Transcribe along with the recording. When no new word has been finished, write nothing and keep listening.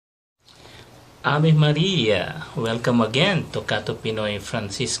Ave Maria! Welcome again to Kato Pinoy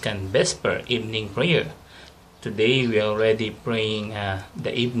Franciscan VESPER evening prayer. Today we are already praying the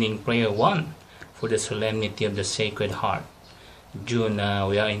evening prayer 1 for the Solemnity of the Sacred Heart.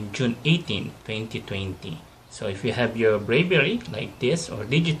 We are in June 18, 2020. So if you have your breviary like this or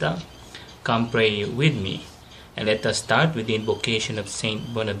digital, come pray with me. And let us start with the invocation of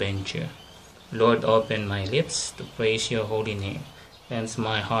Saint Bonaventure. Lord, open my lips to praise your holy name. Cleanse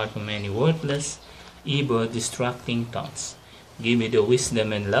my heart from any worthless, evil, distracting thoughts. Give me the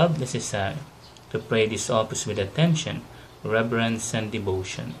wisdom and love necessary to pray this office with attention, reverence, and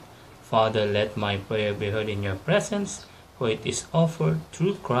devotion. Father, let my prayer be heard in your presence, for it is offered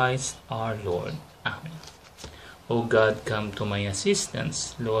through Christ our Lord. Amen. O God, come to my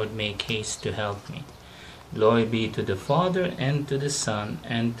assistance. Lord, make haste to help me. Glory be to the Father, and to the Son,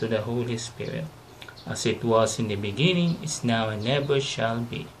 and to the Holy Spirit, as it was in the beginning, is now, and ever shall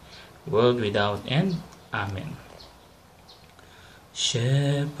be, world without end. Amen.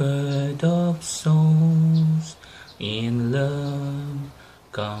 Shepherd of souls, in love,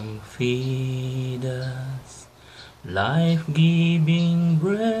 come feed us, life-giving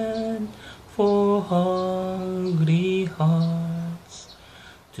bread for hungry hearts.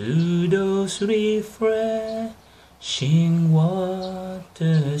 To those refreshing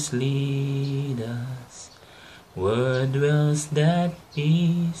waters lead us, where dwells that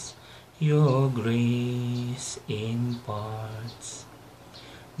peace your grace imparts.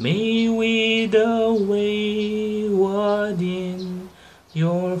 May we the wayward in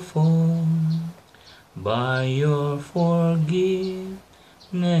your fold, by your forgiveness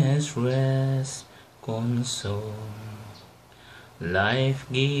rest, console.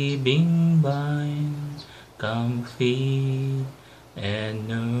 Life-giving vine, come feed and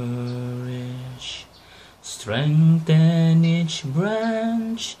nourish. Strengthen each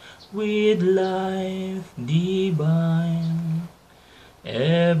branch with life divine.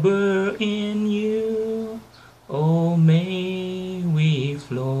 Ever in you, oh, may we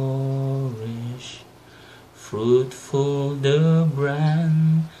flourish. Fruitful the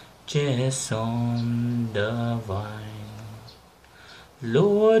branches on the vine.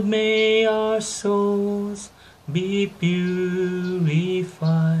 Lord, may our souls be purified,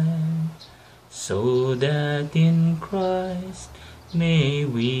 so that in Christ may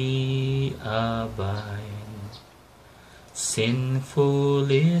we abide. Sinful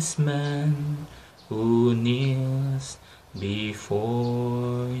is man who kneels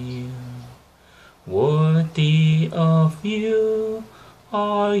before you. Worthy of you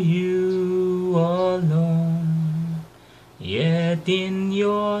are you alone. Yet in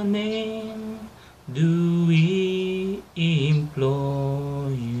your name do we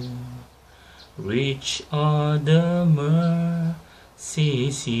implore you. Rich are the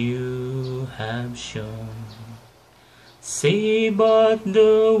mercies you have shown. Say but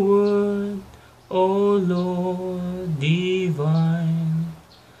the word, O Lord divine,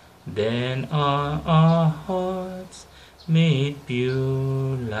 then are our hearts made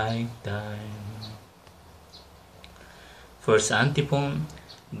pure like thine. First antiphon.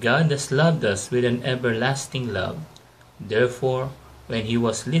 God has loved us with an everlasting love. Therefore, when he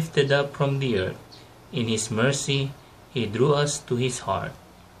was lifted up from the earth, in his mercy he drew us to his heart.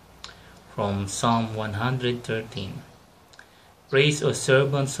 From Psalm 113. Praise, O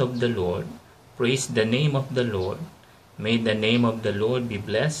servants of the Lord. Praise the name of the Lord. May the name of the Lord be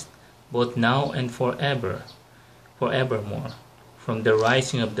blessed, both now and forevermore. From the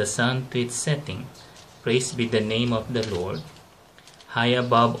rising of the sun to its setting, praise be the name of the Lord. High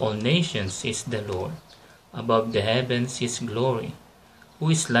above all nations is the Lord, above the heavens his glory.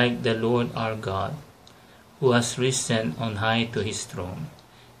 Who is like the Lord our God, who has risen on high to his throne,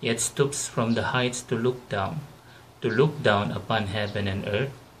 yet stoops from the heights to look down upon heaven and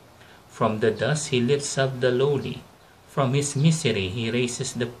earth? From the dust he lifts up the lowly, from his misery he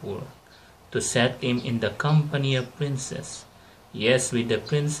raises the poor, to set him in the company of princes, yes, with the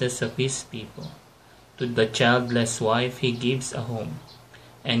princes of his people. To the childless wife he gives a home,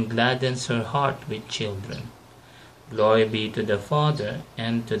 and gladdens her heart with children. Glory be to the Father,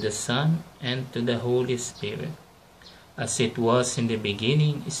 and to the Son, and to the Holy Spirit, as it was in the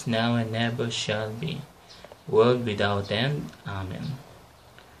beginning, is now, and ever shall be, world without end. Amen.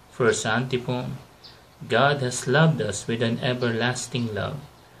 First antiphon. God has loved us with an everlasting love.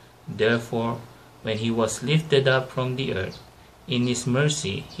 Therefore, when he was lifted up from the earth, in his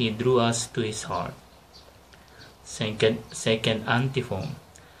mercy he drew us to his heart. Second antiphon.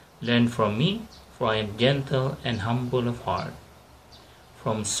 Learn from me, for I am gentle and humble of heart.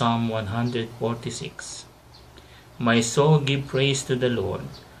 From Psalm 146. My soul give praise to the Lord.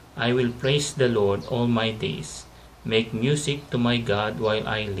 I will praise the Lord all my days, make music to my God while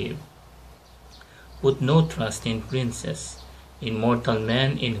I live. Put no trust in princes, in mortal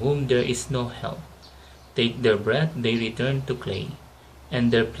men in whom there is no help. Take their breath, they return to clay,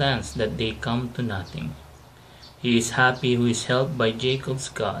 and their plans that they come to nothing. He is happy who is helped by Jacob's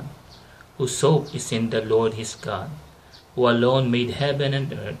God, whose hope is in the Lord his God, who alone made heaven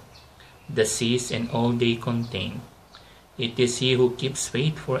and earth, the seas and all they contain. It is he who keeps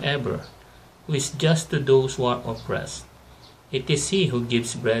faith forever, who is just to those who are oppressed. It is he who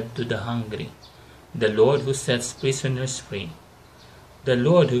gives bread to the hungry, the Lord who sets prisoners free, the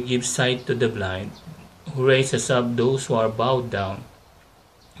Lord who gives sight to the blind, who raises up those who are bowed down,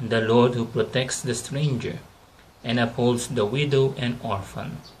 the Lord who protects the stranger and upholds the widow and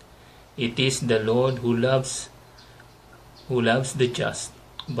orphan. It is the Lord who loves the just,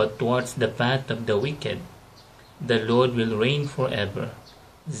 but towards the path of the wicked. The Lord will reign forever,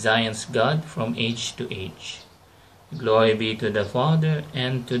 Zion's God from age to age. Glory be to the Father,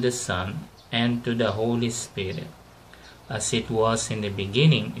 and to the Son, and to the Holy Spirit, as it was in the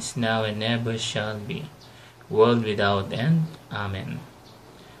beginning, is now, and ever shall be, world without end. Amen.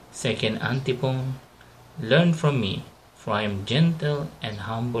 Second antiphon. Learn from me, for I am gentle and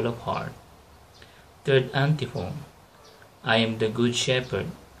humble of heart. Third antiphon. I am the good shepherd.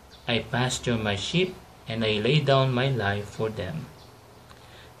 I pasture my sheep, and I lay down my life for them.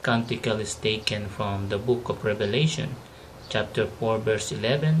 Canticle is taken from the book of Revelation, chapter 4, verse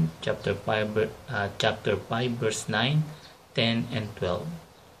 11, chapter 5, verse 9, 10, and 12.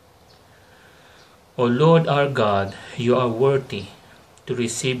 O Lord our God, you are worthy to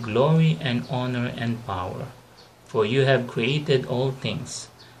receive glory and honor and power, for you have created all things.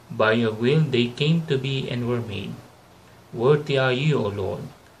 By your will they came to be and were made. Worthy are you, O Lord,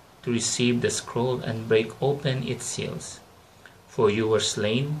 to receive the scroll and break open its seals. For you were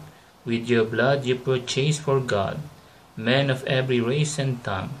slain, with your blood you purchased for God men of every race and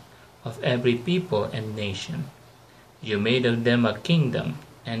tongue, of every people and nation. You made of them a kingdom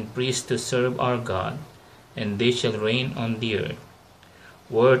and priests to serve our God, and they shall reign on the earth.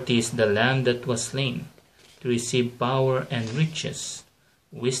 Worthy is the Lamb that was slain, to receive power and riches,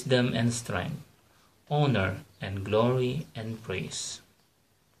 wisdom and strength, honor and glory and praise.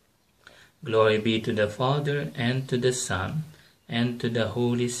 Glory be to the Father, and to the Son, and to the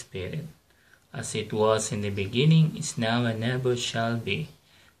Holy Spirit, as it was in the beginning, is now, and ever shall be,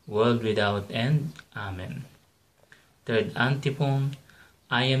 world without end. Amen. Third antiphon.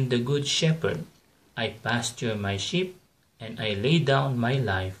 I am the good shepherd. I pasture my sheep, and I lay down my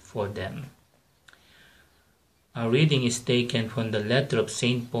life for them. Our reading is taken from the letter of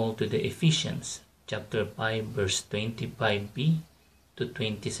St. Paul to the Ephesians, chapter 5, verse 25b to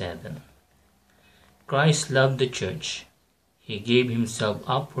 27. Christ loved the church. He gave himself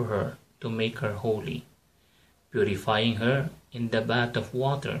up for her to make her holy, purifying her in the bath of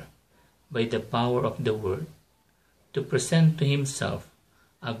water by the power of the word, to present to himself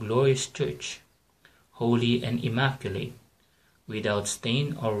a glorious church, holy and immaculate, without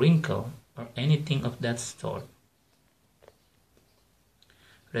stain or wrinkle or anything of that sort.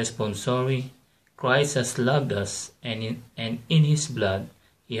 Responsory. Christ has loved us, and in his blood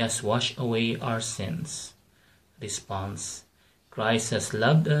he has washed away our sins. Response. Christ has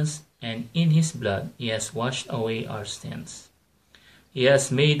loved us, and in his blood he has washed away our sins. He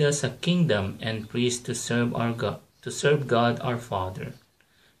has made us a kingdom and priests to serve God our Father.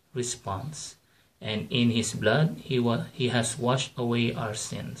 Response. And in his blood he has washed away our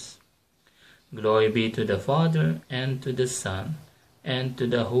sins. Glory be to the Father, and to the Son, and to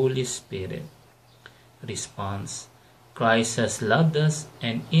the Holy Spirit. Response. Christ has loved us,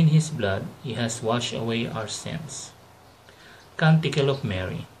 and in his blood he has washed away our sins. Canticle of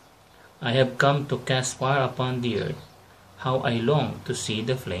Mary. I have come to cast fire upon the earth. How I long to see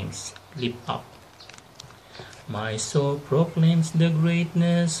the flames leap up. My soul proclaims the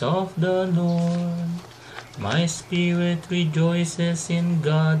greatness of the Lord. My spirit rejoices in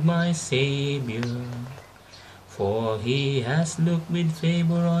God my Savior. For he has looked with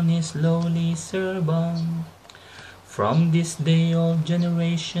favor on his lowly servant. From this day all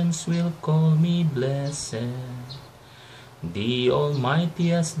generations will call me blessed. The Almighty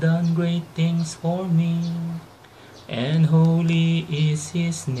has done great things for me, and holy is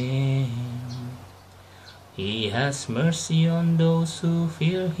his name. He has mercy on those who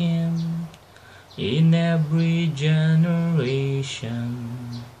fear him in every generation.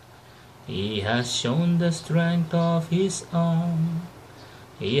 He has shown the strength of his arm.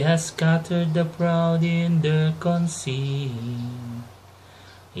 He has scattered the proud in their conceit.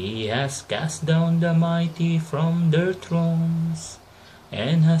 He has cast down the mighty from their thrones.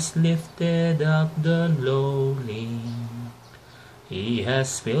 and has lifted up the lowly. He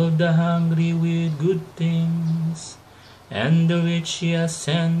has filled the hungry with good things, and the rich he has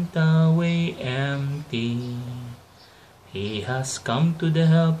sent away empty. He has come to the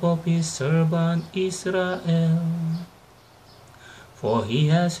help of his servant Israel, for he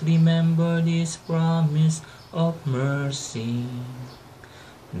has remembered his promise of mercy,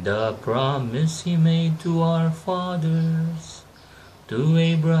 the promise he made to our fathers, to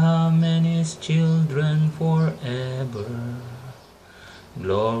Abraham and his children forever.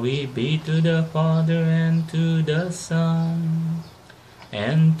 Glory be to the Father, and to the Son,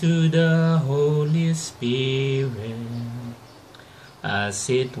 and to the Holy Spirit, as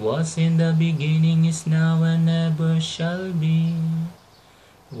it was in the beginning, is now, and ever shall be,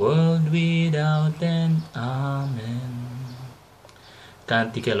 world without end. Amen.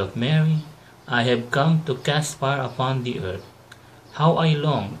 Canticle of Mary. I have come to cast fire upon the earth. How I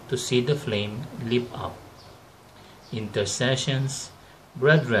long to see the flame leap up. Intercessions.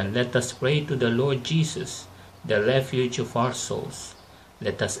 Brethren, let us pray to the Lord Jesus, the refuge of our souls.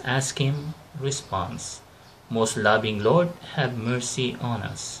 Let us ask him. Response. Most loving Lord, have mercy on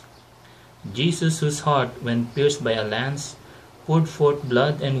us. Jesus, whose heart, when pierced by a lance, poured forth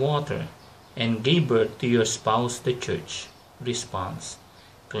blood and water, and gave birth to your spouse, the Church. Response.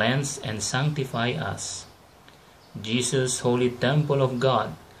 Cleanse and sanctify us. Jesus, holy temple of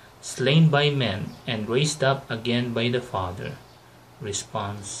God, slain by men and raised up again by the Father.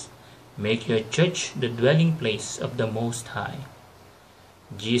 Response. Make your church the dwelling place of the Most High.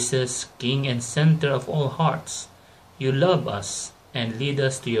 Jesus, King and center of all hearts, you love us and lead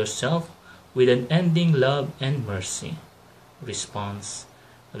us to yourself with unending love and mercy. Response.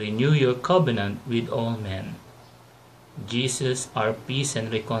 Renew your covenant with all men. Jesus, our peace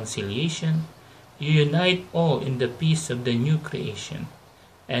and reconciliation, you unite all in the peace of the new creation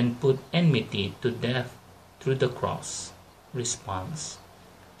and put enmity to death through the cross. Response.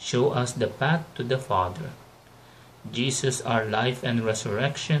 Show us the path to the Father. Jesus, our life and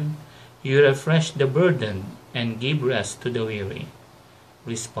resurrection, you refresh the burdened and give rest to the weary.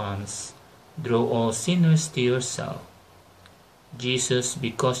 Response. Draw all sinners to yourself. Jesus,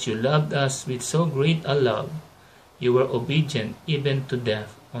 because you loved us with so great a love, you were obedient even to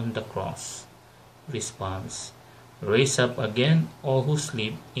death on the cross. Response. Raise up again all who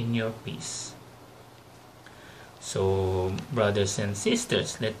sleep in your peace. So, brothers and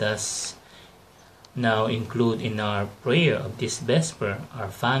sisters, let us now include in our prayer of this Vesper our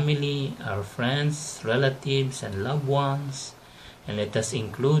family, our friends, relatives, and loved ones. And let us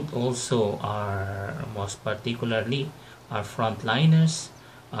include also most particularly, our frontliners,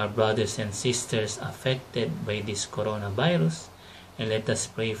 our brothers and sisters affected by this coronavirus. And let us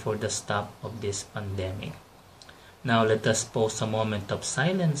pray for the stop of this pandemic. Now let us pause a moment of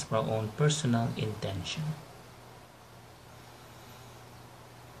silence for our own personal intention.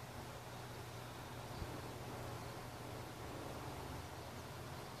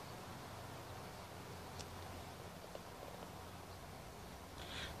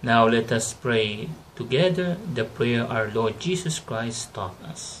 Now let us pray together the prayer our Lord Jesus Christ taught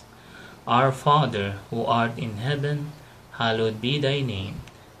us. Our Father, who art in heaven, hallowed be thy name.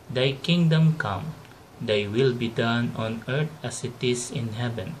 Thy kingdom come, thy will be done on earth as it is in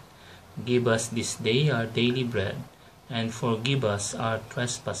heaven. Give us this day our daily bread, and forgive us our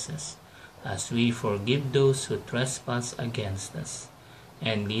trespasses, as we forgive those who trespass against us.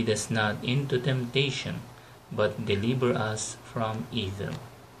 And lead us not into temptation, but deliver us from evil.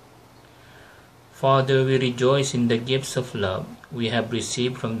 Father, we rejoice in the gifts of love we have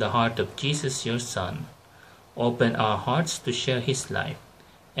received from the heart of Jesus, your Son. Open our hearts to share his life,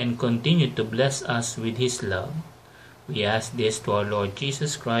 and continue to bless us with his love. We ask this to our Lord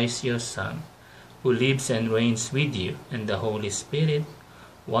Jesus Christ, your Son, who lives and reigns with you and the Holy Spirit,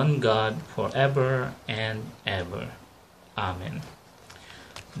 one God, forever and ever. Amen.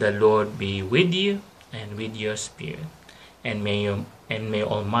 The Lord be with you and with your spirit. And may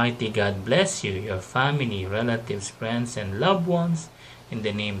Almighty God bless you, your family, relatives, friends, and loved ones, in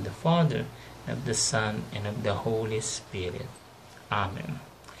the name of the Father, and of the Son, and of the Holy Spirit. Amen.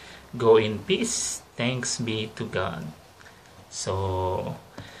 Go in peace. Thanks be to God. So,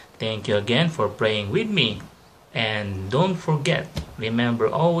 thank you again for praying with me. And don't forget, remember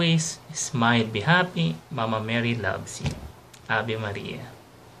always, smile, be happy. Mama Mary loves you. Ave Maria.